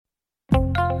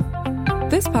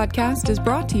This podcast is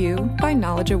brought to you by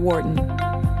Knowledge at Wharton.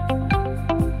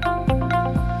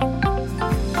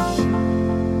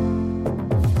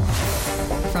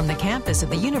 From the campus of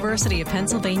the University of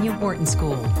Pennsylvania Wharton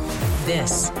School,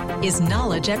 this is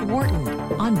Knowledge at Wharton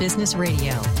on Business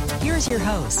Radio. Here's your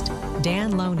host,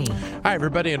 Dan Loney. Hi,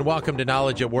 everybody, and welcome to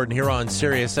Knowledge at Wharton here on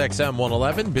Sirius XM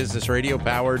 111, Business Radio,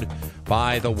 powered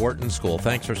by the Wharton School.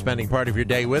 Thanks for spending part of your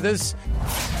day with us.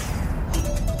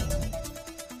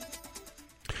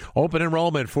 Open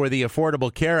enrollment for the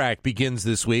Affordable Care Act begins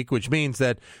this week, which means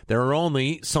that there are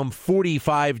only some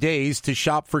 45 days to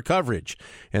shop for coverage.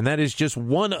 And that is just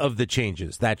one of the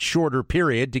changes, that shorter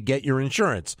period to get your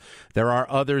insurance. There are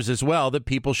others as well that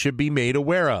people should be made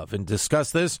aware of. And to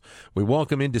discuss this, we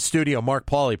welcome into studio Mark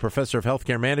Pauly, Professor of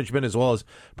Healthcare Management, as well as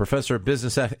Professor of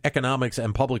Business Economics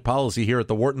and Public Policy here at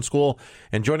the Wharton School.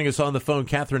 And joining us on the phone,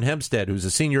 Catherine Hempstead, who's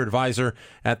a Senior Advisor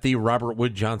at the Robert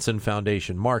Wood Johnson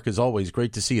Foundation. Mark, as always,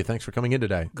 great to see you. Thanks for coming in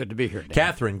today. Good to be here, Dan.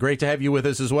 Catherine, great to have you with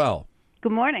us as well.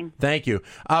 Good morning. Thank you.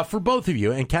 For both of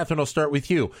you, and Catherine, I'll start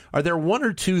with you. Are there one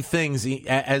or two things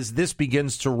as this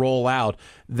begins to roll out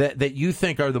that you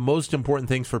think are the most important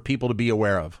things for people to be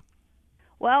aware of?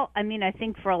 Well, I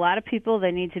think for a lot of people,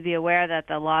 they need to be aware that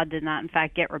the law did not, in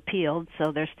fact, get repealed.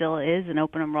 So there still is an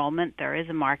open enrollment. There is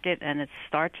a market, and it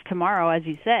starts tomorrow, as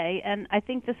you say. And I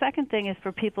think the second thing is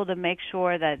for people to make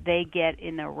sure that they get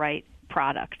in the right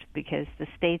product, because the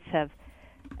states have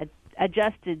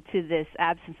adjusted to this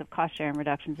absence of cost-sharing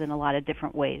reductions in a lot of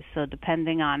different ways. So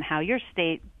depending on how your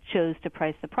state chose to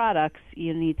price the products,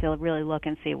 you need to really look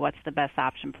and see what's the best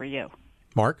option for you.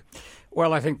 Mark?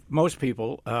 Well, I think most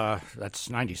people, that's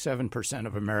 97%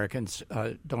 of Americans,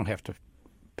 don't have to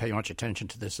pay much attention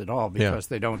to this at all because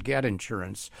they don't get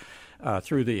insurance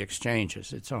through the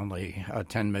exchanges. It's only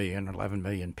 10 million, 11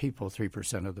 million people,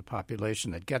 3% of the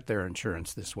population that get their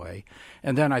insurance this way.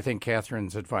 And then I think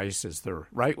Catherine's advice is the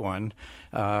right one.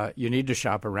 You need to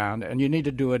shop around, and you need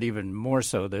to do it even more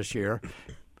so this year.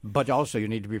 But also you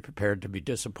need to be prepared to be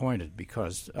disappointed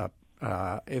because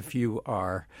if you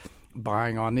are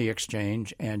buying on the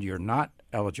exchange and you're not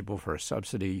eligible for a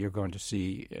subsidy, you're going to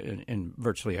see in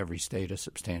virtually every state a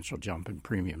substantial jump in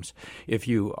premiums. If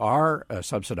you are a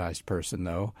subsidized person,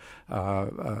 though,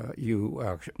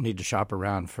 you need to shop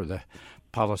around for the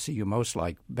policy you most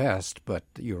like best, but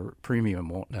your premium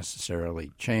won't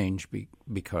necessarily change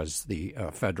because the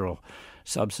federal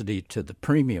subsidy to the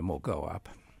premium will go up.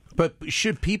 But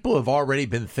should people have already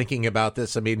been thinking about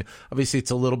this? Obviously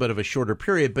it's a little bit of a shorter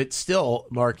period, but still,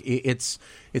 Mark, it's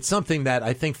something that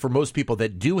I think for most people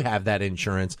that do have that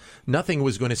insurance, nothing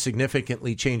was going to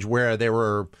significantly change where they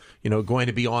were, going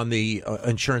to be on the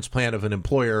insurance plan of an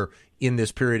employer in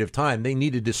this period of time. They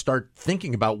needed to start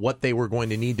thinking about what they were going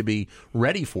to need to be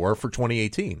ready for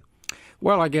 2018.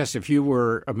 Well, I guess if you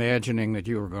were imagining that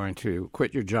you were going to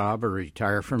quit your job or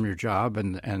retire from your job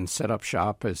and set up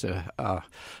shop as a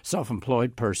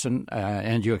self-employed person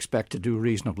and you expect to do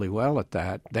reasonably well at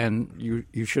that, then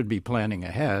you should be planning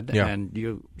ahead and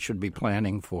you should be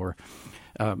planning for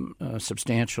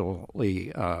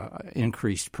substantially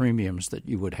increased premiums that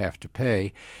you would have to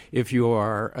pay. If you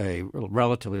are a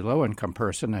relatively low-income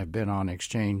person and have been on the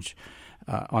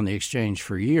exchange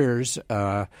for years,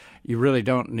 you really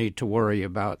don't need to worry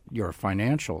about your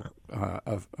financial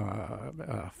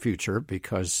future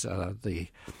because the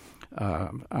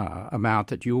amount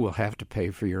that you will have to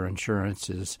pay for your insurance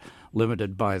is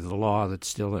limited by the law that's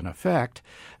still in effect.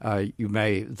 You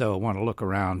may, though, want to look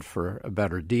around for a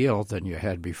better deal than you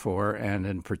had before, and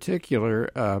in particular,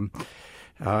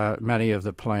 many of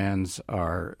the plans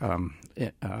are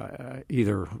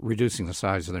either reducing the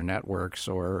size of their networks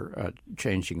or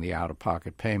changing the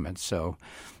out-of-pocket payments. So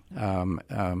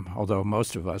although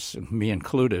most of us, me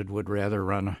included, would rather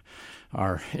run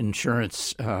our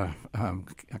insurance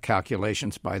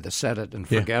calculations by the set it and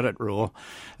forget it rule,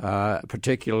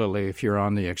 particularly if you're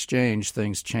on the exchange,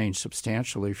 things change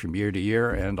substantially from year to year,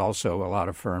 and also a lot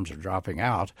of firms are dropping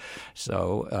out.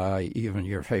 So even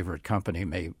your favorite company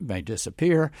may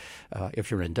disappear.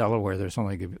 If you're in Delaware, there's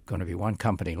only going to be one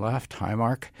company left,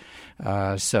 Highmark.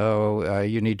 So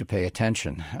you need to pay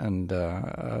attention. And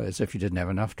as if you didn't have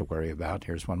enough to worry about,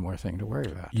 here's one more thing to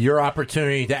worry about. Your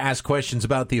opportunity to ask questions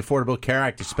about the Affordable Care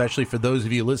Act, especially for those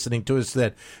of you listening to us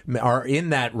that are in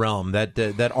that realm,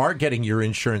 that are getting your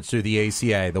insurance through the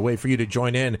ACA. The way for you to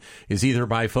join in is either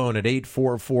by phone at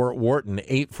 844-WHARTON,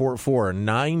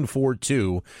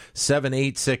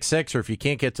 844-942-7866, or if you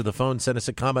can't get to the phone, send us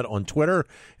a comment on Twitter,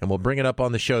 and we'll bring it up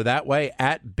on the show that way,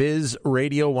 at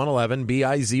BizRadio111,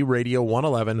 BIZ Radio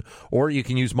 111, or you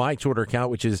can use my Twitter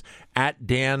account, which is at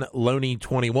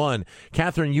DanLoney21.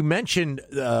 Catherine, you mentioned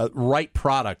right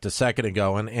product a second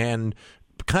ago, and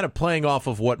kind of playing off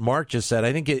of what Mark just said,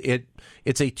 I think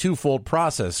it's a twofold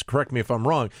process. Correct me if I'm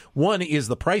wrong. One is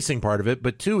the pricing part of it,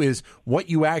 but two is what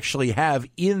you actually have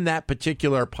in that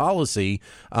particular policy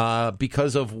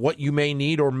because of what you may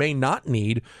need or may not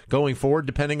need going forward,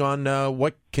 depending on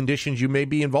what conditions you may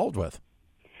be involved with.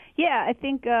 Yeah, I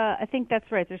think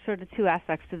that's right. There's sort of two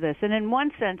aspects to this. And in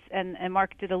one sense, and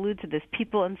Mark did allude to this,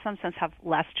 people in some sense have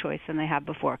less choice than they have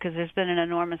before because there's been an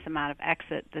enormous amount of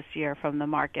exit this year from the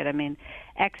market. I mean,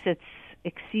 exits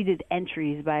exceeded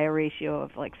entries by a ratio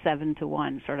of like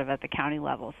 7-1 sort of at the county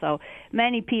level. So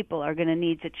many people are going to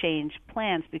need to change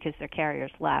plans because their carriers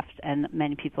left, and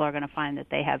many people are going to find that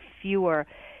they have fewer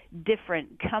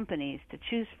different companies to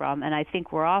choose from. And I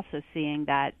think we're also seeing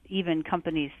that even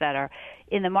companies that are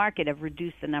in the market have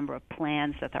reduced the number of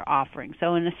plans that they're offering.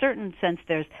 So in a certain sense,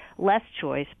 there's less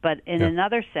choice, but in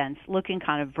another sense, looking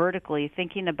kind of vertically,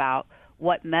 thinking about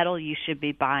what metal you should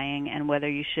be buying and whether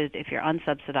you should, if you're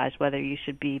unsubsidized, whether you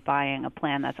should be buying a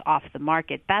plan that's off the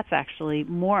market, that's actually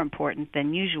more important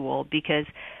than usual because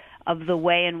of the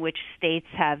way in which states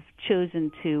have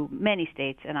chosen to, many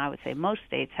states, and I would say most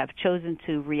states, have chosen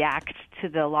to react to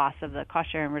the loss of the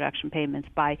cost-sharing reduction payments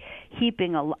by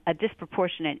heaping a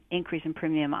disproportionate increase in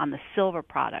premium on the silver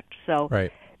product. So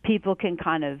people can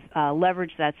kind of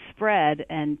leverage that spread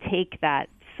and take that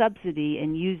subsidy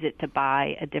and use it to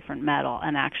buy a different metal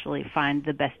and actually find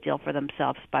the best deal for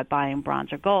themselves by buying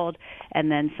bronze or gold.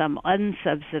 And then some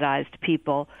unsubsidized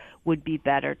people would be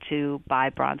better to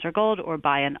buy bronze or gold or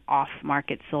buy an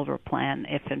off-market silver plan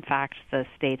if, in fact, the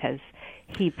state has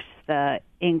heaped the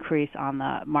increase on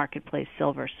the marketplace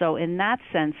silver. So in that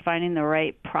sense, finding the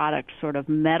right product sort of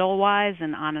metal-wise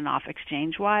and on and off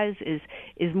exchange-wise is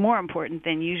more important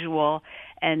than usual.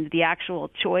 And the actual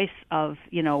choice of,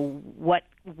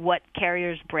 what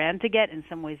carrier's brand to get, in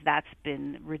some ways that's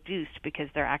been reduced because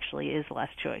there actually is less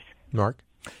choice. Mark?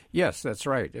 Yes, that's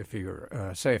right. If you're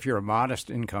if you're a modest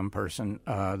income person,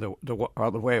 the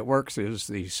way it works is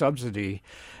the subsidy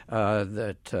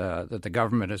that the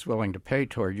government is willing to pay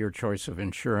toward your choice of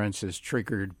insurance is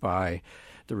triggered by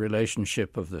the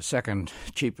relationship of the second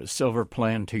cheapest silver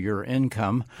plan to your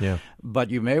income. Yeah. But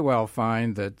you may well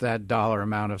find that dollar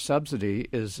amount of subsidy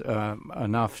is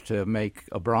enough to make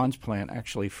a bronze plan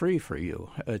actually free for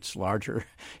you. It's larger.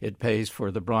 It pays for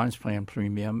the bronze plan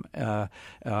premium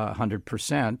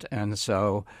 100%. And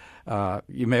so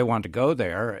you may want to go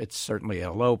there. It's certainly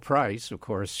a low price. Of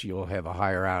course, you'll have a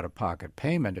higher out-of-pocket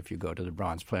payment if you go to the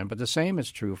bronze plan. But the same is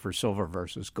true for silver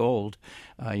versus gold.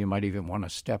 You might even want to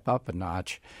step up a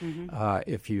notch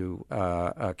if you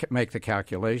make the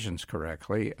calculations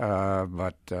correctly.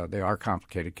 But they are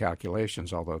complicated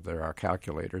calculations, although there are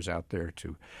calculators out there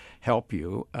to help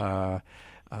you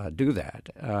do that.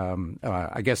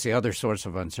 I guess the other source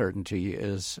of uncertainty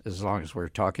is, as long as we're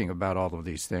talking about all of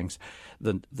these things,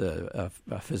 the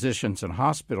physicians and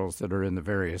hospitals that are in the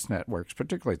various networks,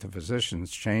 particularly the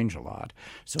physicians, change a lot.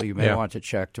 So you may want to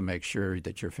check to make sure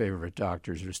that your favorite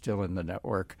doctors are still in the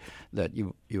network that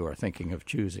you are thinking of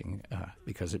choosing,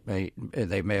 because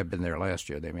they may have been there last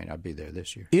year. They may not be there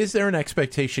this year. Is there an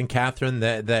expectation, Catherine,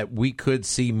 that we could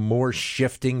see more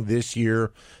shifting this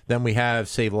year than we have,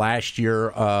 say, last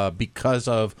year because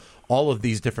of all of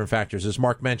these different factors? As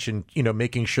Mark mentioned,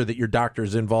 making sure that your doctor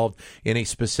is involved in a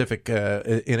specific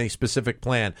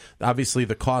plan. Obviously,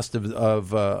 the cost of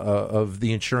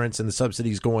the insurance and the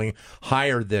subsidies going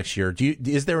higher this year.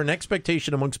 Is there an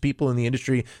expectation amongst people in the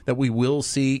industry that we will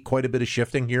see quite a bit of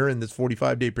shifting here in this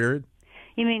 45-day period?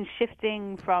 You mean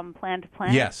shifting from plan to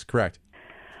plan? Yes, correct.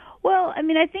 Well, I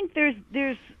mean, I think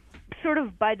there's sort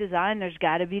of by design, there's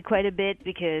got to be quite a bit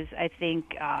because I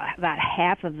think about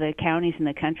half of the counties in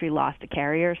the country lost a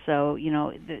carrier. So,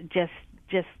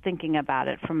 just thinking about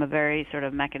it from a very sort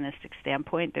of mechanistic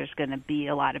standpoint, there's going to be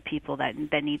a lot of people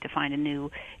that need to find a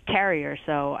new carrier.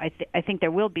 So I think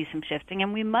there will be some shifting,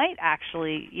 and we might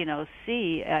actually,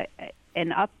 see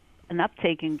an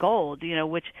uptake in gold,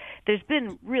 which there's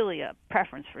been really a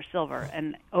preference for silver.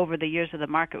 And over the years of the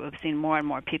market, we've seen more and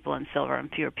more people in silver and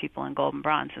fewer people in gold and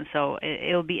bronze. And so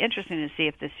it'll be interesting to see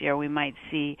if this year we might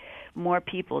see more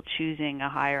people choosing a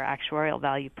higher actuarial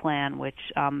value plan, which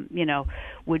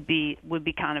would be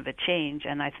kind of a change.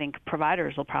 And I think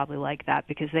providers will probably like that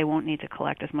because they won't need to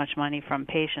collect as much money from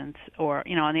patients. Or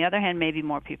on the other hand, maybe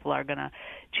more people are going to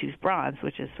choose bronze,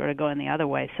 which is sort of going the other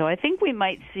way. So I think we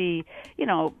might see,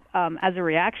 as a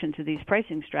reaction to these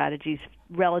pricing strategies,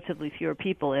 relatively fewer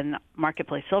people in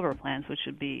Marketplace Silver plans, which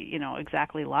would be,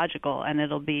 exactly logical. And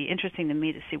it'll be interesting to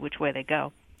me to see which way they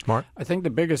go. Mark? I think the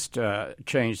biggest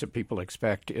change that people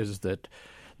expect is that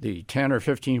the 10 or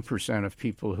 15% of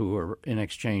people who are in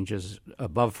exchanges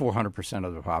above 400%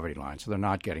 of the poverty line, so they're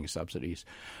not getting subsidies,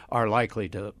 are likely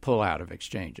to pull out of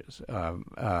exchanges.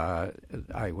 I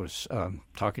was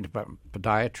talking to a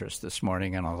podiatrist this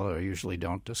morning, and although I usually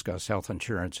don't discuss health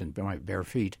insurance in my bare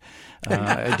feet,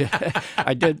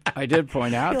 I did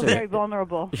point out to him. Very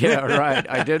vulnerable. Yeah, right.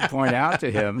 I did point out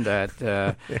to him that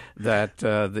the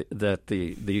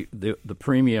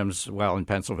premiums, well, in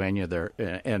Pennsylvania,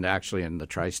 and actually in the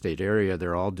tri-state area,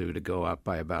 they're all due to go up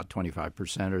by about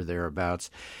 25% or thereabouts.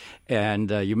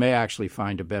 And you may actually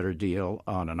find a better deal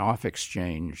on an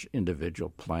off-exchange individual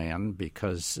plan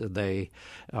because they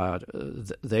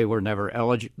were never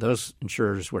eligible. Those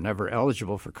insurers were never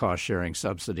eligible for cost-sharing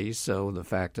subsidies. So the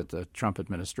fact that the Trump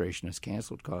administration has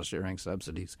canceled cost-sharing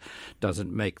subsidies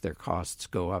doesn't make their costs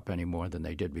go up any more than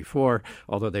they did before,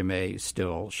 although they may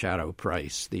still shadow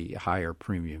price the higher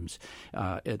premiums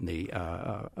in the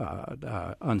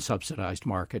unsubsidized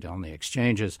market on the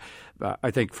exchanges.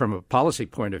 I think from a policy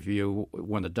point of view,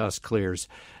 when the dust clears,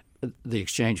 the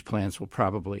exchange plans will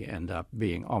probably end up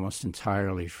being almost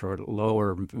entirely for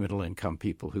lower middle-income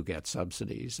people who get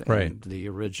subsidies. Right. And the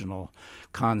original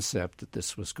concept that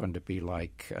this was going to be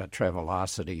like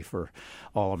Travelocity for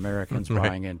all Americans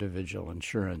buying individual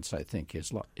insurance, I think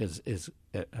is not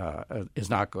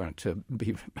going to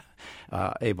be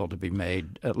able to be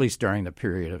made, at least during the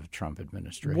period of the Trump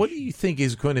administration. What do you think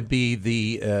is going to be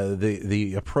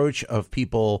the approach of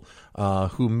people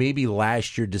who maybe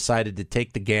last year decided to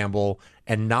take the gamble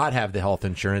and not have the health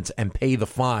insurance and pay the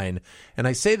fine? And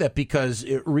I say that because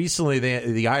recently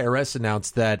the IRS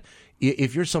announced that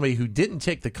if you're somebody who didn't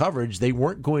take the coverage, they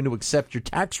weren't going to accept your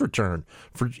tax return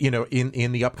for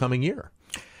in the upcoming year.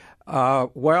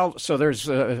 Well, so there's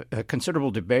a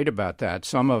considerable debate about that.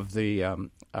 Some of the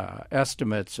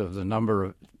estimates of the number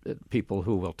of people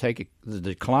who will take the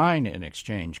decline in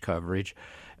exchange coverage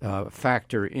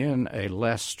factor in a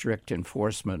less strict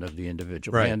enforcement of the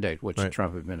individual mandate, which the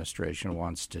Trump administration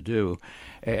wants to do.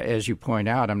 As you point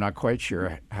out, I'm not quite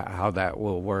sure how that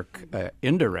will work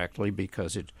indirectly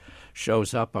because it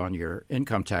shows up on your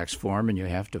income tax form and you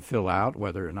have to fill out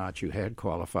whether or not you had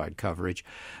qualified coverage.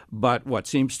 But what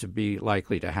seems to be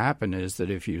likely to happen is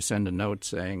that if you send a note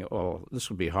saying, oh, this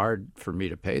will be hard for me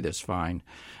to pay this fine,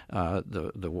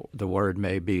 the word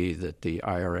may be that the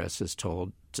IRS is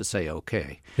told to say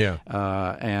okay. Yeah.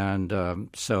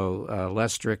 So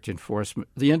less strict enforcement.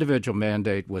 The individual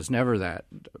mandate was never that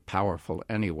powerful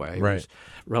anyway. Right. It was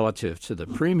relative to the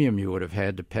premium you would have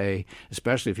had to pay,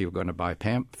 especially if you were going to buy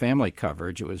family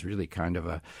coverage. It was really kind of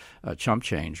a chump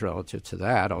change relative to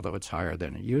that, although it's higher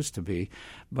than it used to be.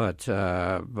 But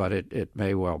it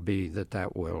may well be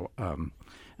that will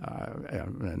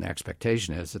and the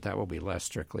expectation is that will be less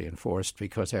strictly enforced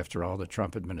because, after all, the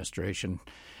Trump administration,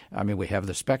 I mean, we have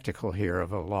the spectacle here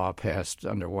of a law passed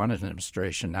under one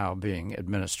administration now being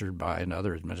administered by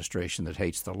another administration that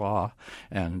hates the law,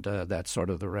 and that's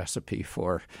sort of the recipe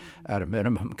for, at a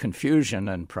minimum, confusion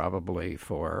and probably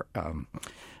for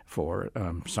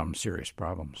some serious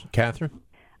problems. Catherine?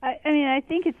 I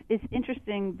think it's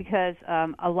interesting because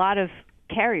a lot of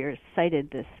carriers cited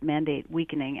this mandate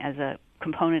weakening as a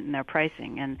component in their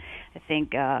pricing, and I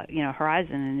think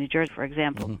Horizon in New Jersey, for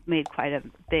example, made quite a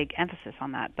big emphasis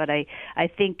on that. But I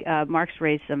think Mark's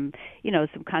raised some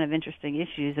kind of interesting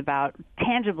issues about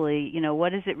tangibly,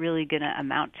 what is it really going to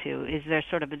amount to? Is there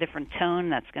sort of a different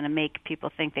tone that's going to make people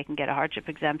think they can get a hardship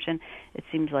exemption? It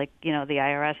seems like the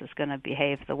IRS is going to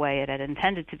behave the way it had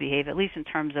intended to behave, at least in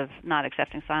terms of not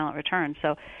accepting silent returns.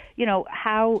 So,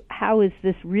 how is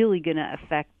this really going to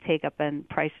affect take up and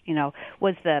price?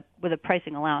 Was the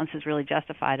pricing allowances really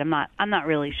justified? I'm not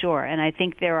really sure, and I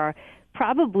think there are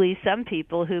probably some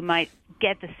people who might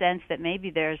get the sense that maybe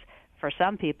there's, for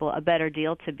some people, a better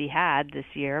deal to be had this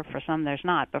year. For some there's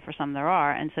not, but for some there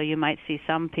are, and so you might see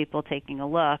some people taking a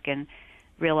look and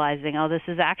realizing, oh, this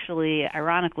is actually,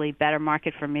 ironically, better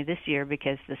market for me this year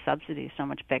because the subsidy is so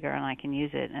much bigger and I can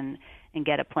use it and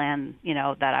get a plan,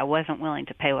 that I wasn't willing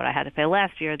to pay what I had to pay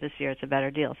last year. This year it's a better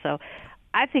deal. So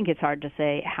I think it's hard to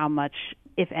say how much,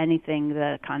 if anything,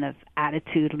 the kind of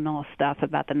attitudinal stuff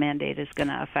about the mandate is going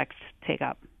to affect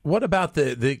take-up. What about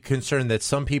the concern that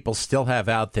some people still have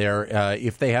out there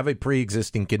if they have a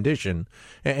pre-existing condition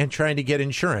and trying to get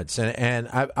insurance? And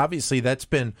obviously that's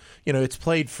been, it's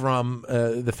played from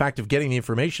the fact of getting the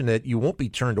information that you won't be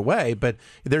turned away, but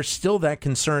there's still that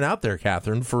concern out there,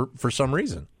 Catherine, for some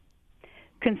reason.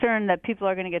 Concern that people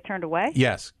are going to get turned away?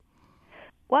 Yes.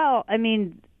 Well, I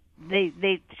mean,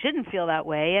 they shouldn't feel that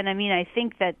way. And, I mean, I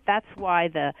think that's why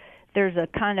there's a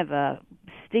kind of a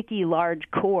sticky,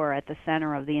 large core at the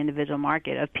center of the individual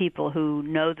market of people who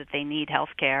know that they need health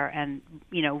care and,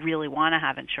 really want to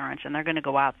have insurance, and they're going to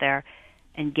go out there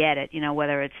and get it,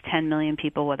 whether it's 10 million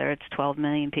people, whether it's 12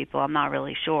 million people, I'm not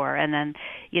really sure. And then,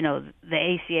 the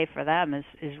ACA for them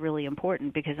is really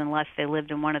important because unless they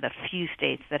lived in one of the few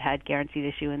states that had guaranteed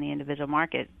issue in the individual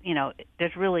market,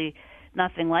 there's really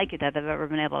nothing like it that they've ever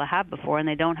been able to have before, and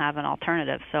they don't have an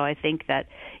alternative. So I think that,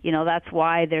 that's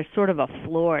why there's sort of a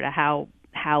floor to how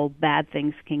bad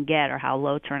things can get or how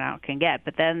low turnout can get.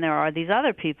 But then there are these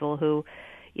other people who,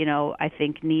 I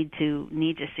think need to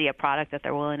see a product that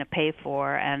they're willing to pay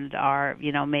for and are,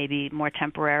 maybe more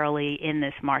temporarily in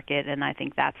this market. And I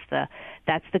think that's the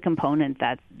component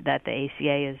that the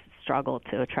ACA has struggled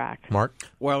to attract. Mark?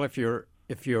 Well, if you're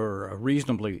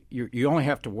reasonably, you only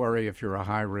have to worry if you're a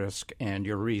high risk and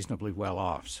you're reasonably well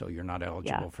off, so you're not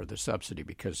eligible for the subsidy,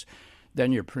 because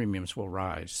then your premiums will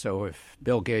rise. So if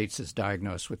Bill Gates is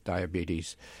diagnosed with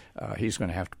diabetes, he's going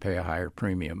to have to pay a higher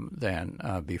premium than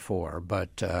before.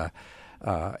 But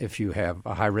if you have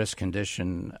a high-risk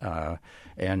condition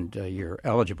and you're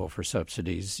eligible for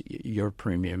subsidies, your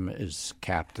premium is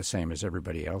capped the same as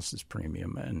everybody else's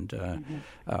premium, and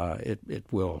it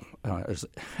will. I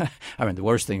mean, the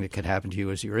worst thing that could happen to you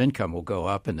is your income will go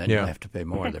up, and then you'll have to pay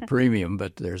more of the premium.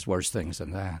 But there's worse things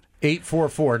than that.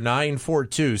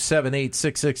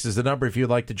 844-942-7866 is the number if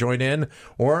you'd like to join in,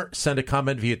 or send a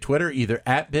comment via Twitter, either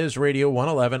at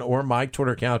BizRadio111 or my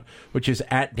Twitter account, which is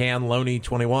at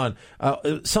DanLoney21.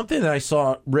 Something that I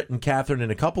saw written, Catherine,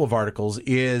 in a couple of articles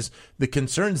is the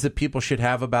concerns that people should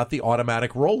have about the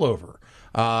automatic rollover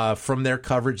from their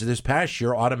coverage this past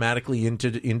year automatically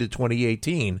into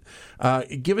 2018.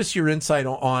 Give us your insight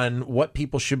on what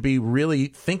people should be really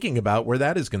thinking about where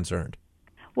that is concerned.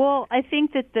 Well, I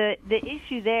think that the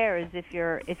issue there is if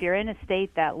you're in a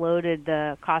state that loaded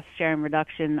the cost sharing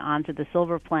reduction onto the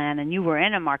silver plan and you were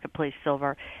in a marketplace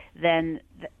silver, then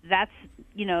that's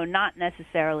not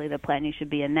necessarily the plan you should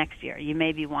be in next year. You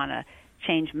maybe want to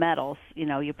change metals.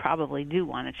 You probably do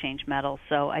want to change metals.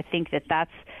 So I think that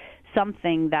that's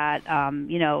something that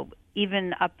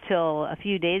even up till a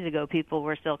few days ago, people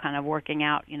were still kind of working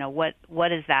out,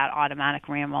 what is that automatic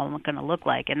re-enrollment going to look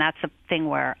like? And that's a thing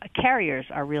where carriers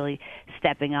are really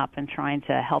stepping up and trying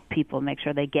to help people make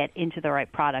sure they get into the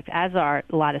right product, as are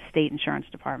a lot of state insurance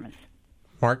departments.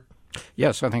 Mark?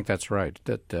 Yes, I think that's right.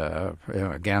 That,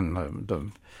 again,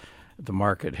 the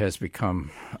market has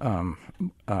become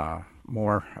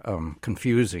more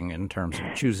confusing in terms of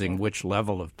choosing which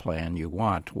level of plan you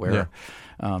want, where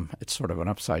it's sort of an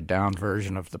upside-down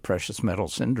version of the precious metal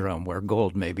syndrome, where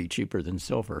gold may be cheaper than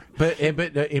silver. But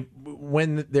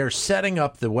when they're setting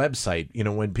up the website,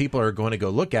 when people are going to go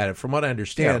look at it, from what I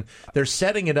understand, they're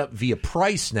setting it up via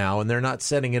price now, and they're not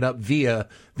setting it up via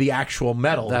the actual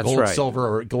metal, gold, silver,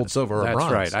 or bronze.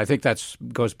 That's right. I think that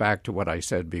goes back to what I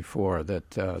said before,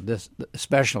 that this,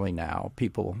 especially now,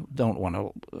 people don't want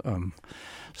to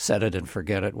set it and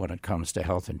forget it when it comes to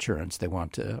health insurance. They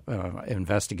want to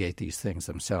investigate these things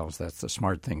themselves. That's the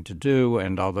smart thing to do.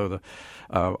 And although the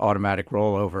automatic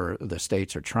rollover, the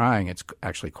states are trying, it's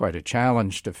actually quite a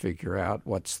challenge to figure out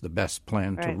what's the best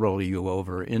plan to roll you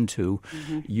over into.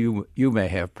 You may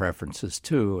have preferences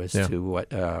too as to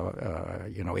what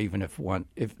even if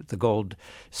the gold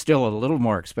is still a little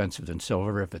more expensive than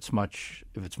silver, if it's much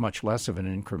less of an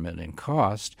increment in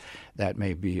cost, that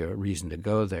may be a reason to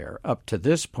go there. Up to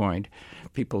this point,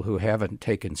 people who haven't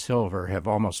taken silver have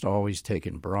almost always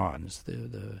taken bronze.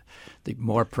 The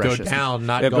more precious go down,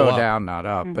 not go up. down, not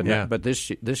up. But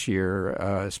this year,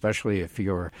 especially if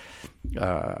you're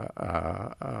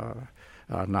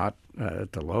not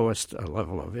at the lowest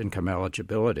level of income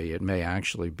eligibility, it may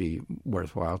actually be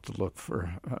worthwhile to look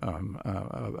for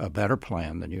a better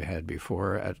plan than you had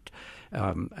before.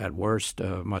 At worst,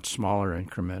 a much smaller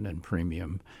increment in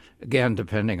premium. Again,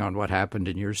 depending on what happened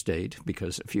in your state,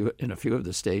 because in a few of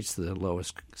the states, the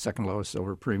second lowest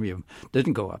silver premium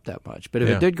didn't go up that much. But if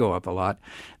it did go up a lot,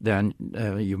 then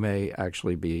you may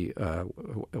actually be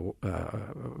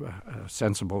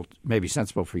sensible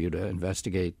for you to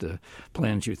investigate the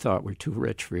plans you thought were too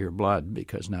rich for your blood,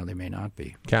 because now they may not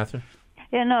be. Catherine?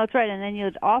 Yeah, no, that's right. And then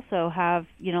you'd also have,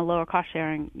 lower cost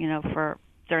sharing, for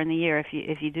during the year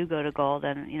if you do go to gold.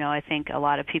 And I think a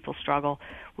lot of people struggle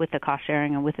with the cost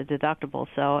sharing and with the deductible.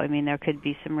 So I mean, there could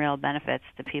be some real benefits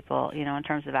to people, in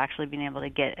terms of actually being able to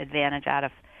get advantage out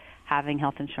of having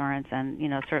health insurance, and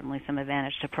certainly some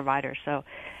advantage to providers. So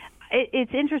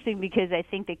it's interesting because I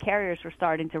think the carriers were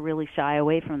starting to really shy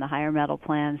away from the higher metal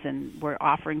plans, and we're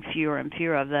offering fewer and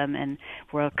fewer of them, and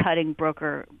we're cutting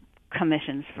broker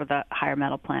commissions for the higher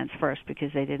metal plans first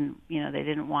because they didn't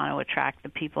want to attract the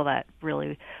people that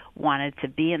really wanted to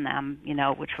be in them,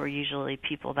 which were usually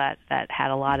people that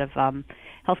had a lot of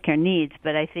healthcare needs.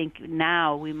 But I think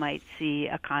now we might see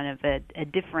a kind of a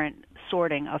different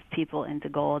sorting of people into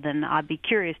gold, and I'd be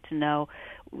curious to know,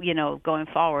 going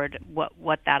forward,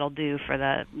 what that'll do for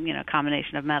the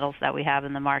combination of metals that we have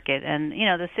in the market. And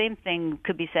the same thing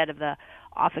could be said of the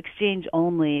off-exchange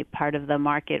only part of the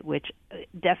market, which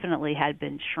definitely had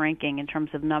been shrinking in terms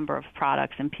of number of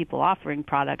products and people offering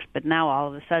products. But now all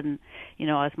of a sudden,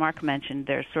 as Mark mentioned,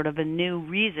 there's sort of a new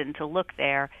reason to look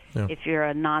there if you're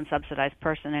a non-subsidized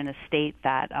person in a state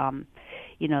that,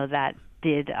 that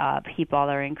did heap all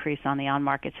their increase on the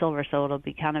on-market silver. So it'll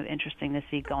be kind of interesting to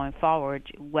see going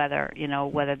forward whether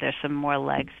there's some more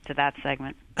legs to that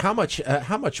segment. How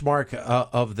much, Mark,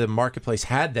 of the marketplace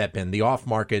had that been, the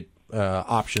off-market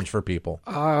options for people?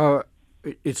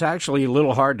 It's actually a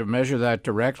little hard to measure that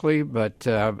directly, but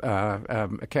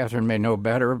Catherine may know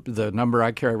better. The number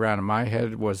I carry around in my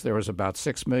head was there was about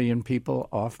 6 million people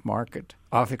off-market,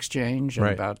 off-exchange, and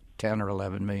about 10 or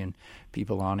 11 million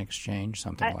people on exchange,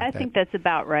 something like that. I think that's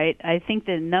about right. I think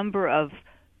the number of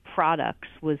products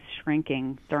was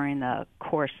shrinking during the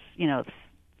course,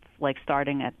 like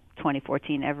starting at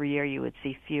 2014. Every year you would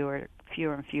see fewer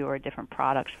and fewer different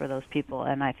products for those people.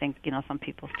 And I think, some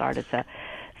people started to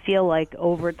feel like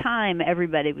over time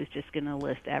everybody was just going to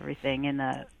list everything in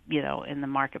the, in the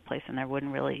marketplace, and there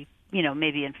wouldn't really,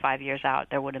 maybe in 5 years out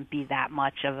there wouldn't be that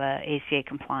much of a ACA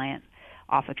compliant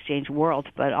off-exchange world,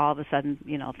 but all of a sudden,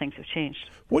 things have changed.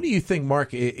 What do you think,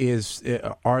 Mark,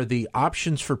 are the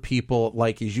options for people,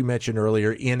 like as you mentioned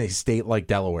earlier, in a state like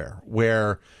Delaware,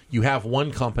 where you have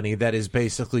one company that is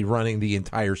basically running the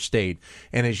entire state,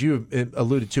 and as you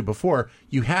alluded to before,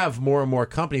 you have more and more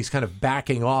companies kind of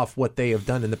backing off what they have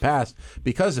done in the past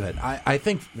because of it. I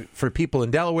think for people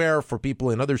in Delaware, for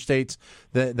people in other states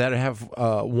that have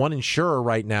one insurer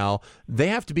right now, they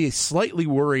have to be slightly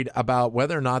worried about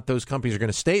whether or not those companies are going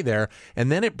to stay there, and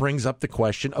then it brings up the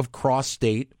question of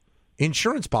cross-state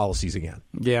insurance policies again.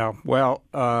 Yeah, well,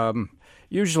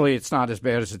 usually it's not as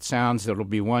bad as it sounds. It'll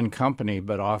be one company,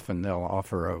 but often they'll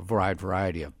offer a wide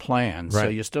variety of plans. Right. So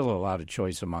you still have a lot of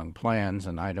choice among plans,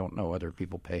 and I don't know whether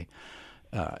people pay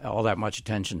all that much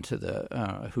attention to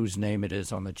the whose name it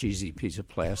is on the cheesy piece of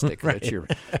plastic that's your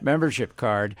membership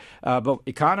card. But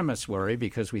economists worry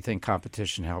because we think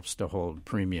competition helps to hold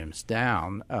premiums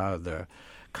down. The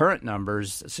current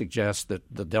numbers suggest that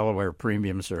the Delaware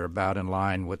premiums are about in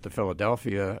line with the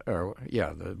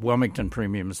the Wilmington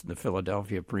premiums, the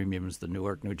Philadelphia premiums, the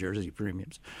Newark, New Jersey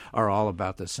premiums are all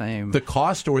about the same. The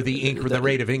cost or the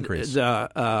rate of increase?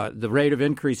 The rate of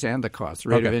increase and the cost. The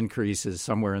rate of increase is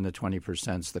somewhere in the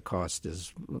 20%. The cost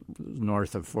is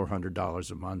north of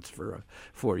 $400 a month for a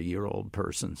 40-year-old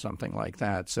person, something like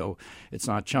that. So it's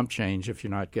not chump change if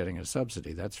you're not getting a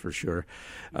subsidy, that's for sure.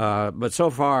 But so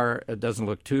far, it doesn't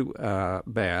look too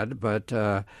bad, but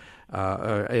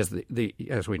as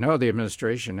we know, the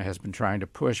administration has been trying to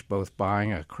push both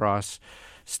buying across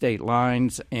state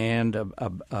lines and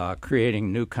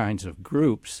creating new kinds of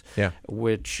groups,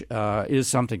 which is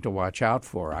something to watch out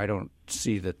for. I don't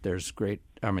see that there's great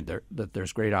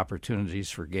opportunities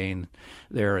for gain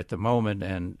there at the moment,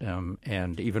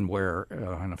 and even where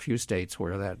in a few states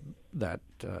where that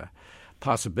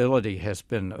possibility has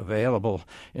been available,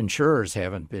 insurers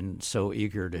haven't been so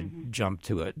eager to jump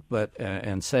to it, but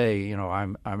and say,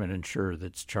 I'm an insurer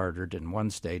that's chartered in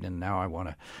one state, and now I want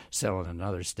to sell in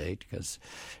another state, because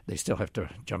they still have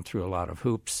to jump through a lot of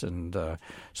hoops and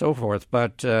so forth.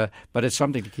 But it's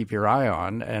something to keep your eye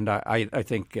on, and I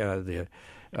think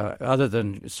other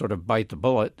than sort of bite the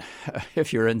bullet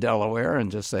if you're in Delaware and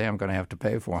just say I'm going to have to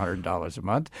pay $400 a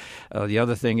month. The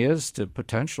other thing is to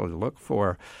potentially look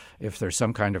for if there's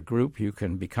some kind of group you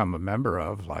can become a member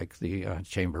of, like the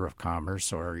Chamber of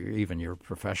Commerce or even your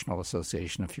professional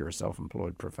association if you're a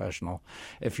self-employed professional,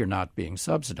 if you're not being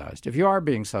subsidized. If you are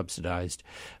being subsidized,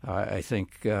 I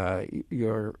think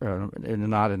you're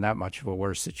not in that much of a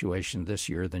worse situation this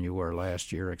year than you were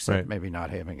last year, except maybe not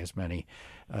having as many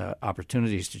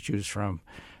opportunities to choose from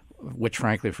which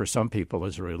frankly for some people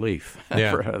is a relief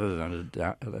rather than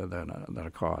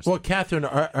a cost. Well, Catherine,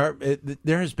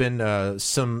 there has been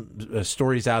some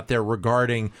stories out there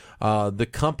regarding the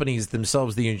companies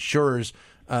themselves, the insurers,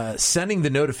 sending the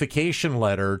notification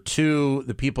letter to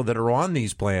the people that are on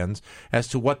these plans as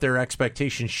to what their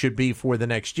expectations should be for the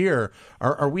next year.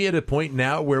 Are we at a point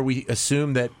now where we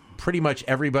assume that pretty much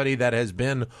everybody that has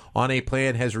been on a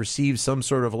plan has received some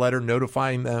sort of letter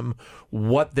notifying them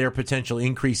what their potential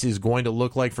increase is going to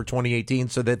look like for 2018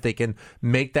 so that they can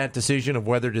make that decision of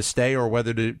whether to stay or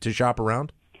whether to shop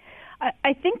around?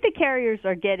 I think the carriers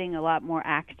are getting a lot more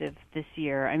active this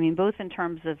year. I mean, both in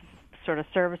terms of sort of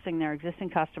servicing their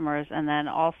existing customers and then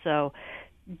also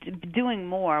doing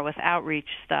more with outreach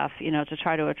stuff, to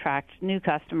try to attract new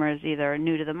customers, either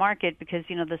new to the market, because,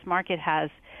 this market has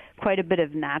quite a bit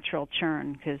of natural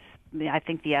churn, because I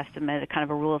think the estimate, kind of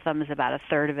a rule of thumb, is about a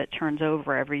third of it turns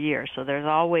over every year. So there's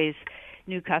always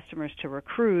new customers to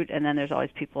recruit, and then there's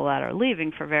always people that are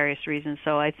leaving for various reasons.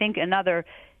 So I think another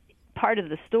part of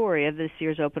the story of this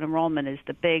year's open enrollment is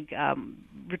the big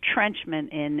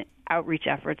retrenchment in outreach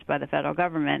efforts by the federal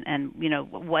government, and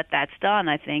what that's done,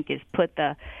 I think, is put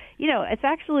the, it's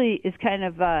actually is kind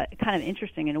of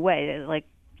interesting in a way, like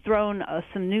thrown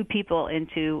some new people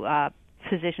into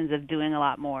positions of doing a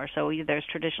lot more. So there's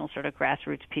traditional sort of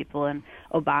grassroots people and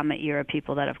Obama-era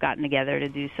people that have gotten together to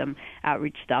do some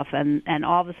outreach stuff. And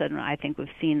all of a sudden, I think we've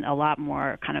seen a lot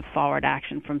more kind of forward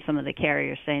action from some of the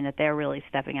carriers saying that they're really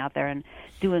stepping out there and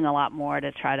doing a lot more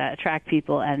to try to attract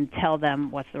people and tell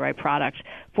them what's the right product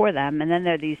for them. And then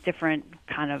there are these different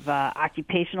kind of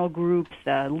occupational groups,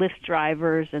 the Lyft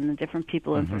drivers and the different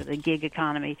people in sort of the gig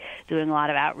economy doing a lot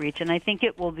of outreach. And I think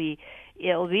it'll be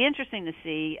interesting to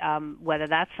see whether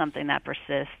that's something that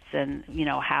persists, and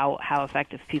how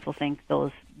effective people think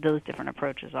those different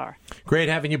approaches are. Great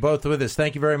having you both with us.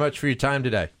 Thank you very much for your time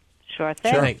today. Sure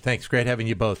thing. Sure. Thanks. Great having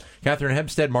you both. Catherine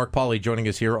Hempstead, Mark Pauly joining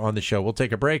us here on the show. We'll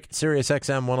take a break. Sirius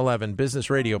XM 111 Business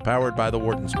Radio, powered by the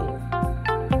Wharton School.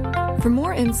 For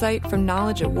more insight from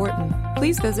Knowledge at Wharton,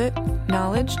 please visit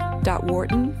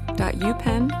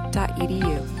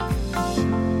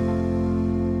knowledge.wharton.upenn.edu.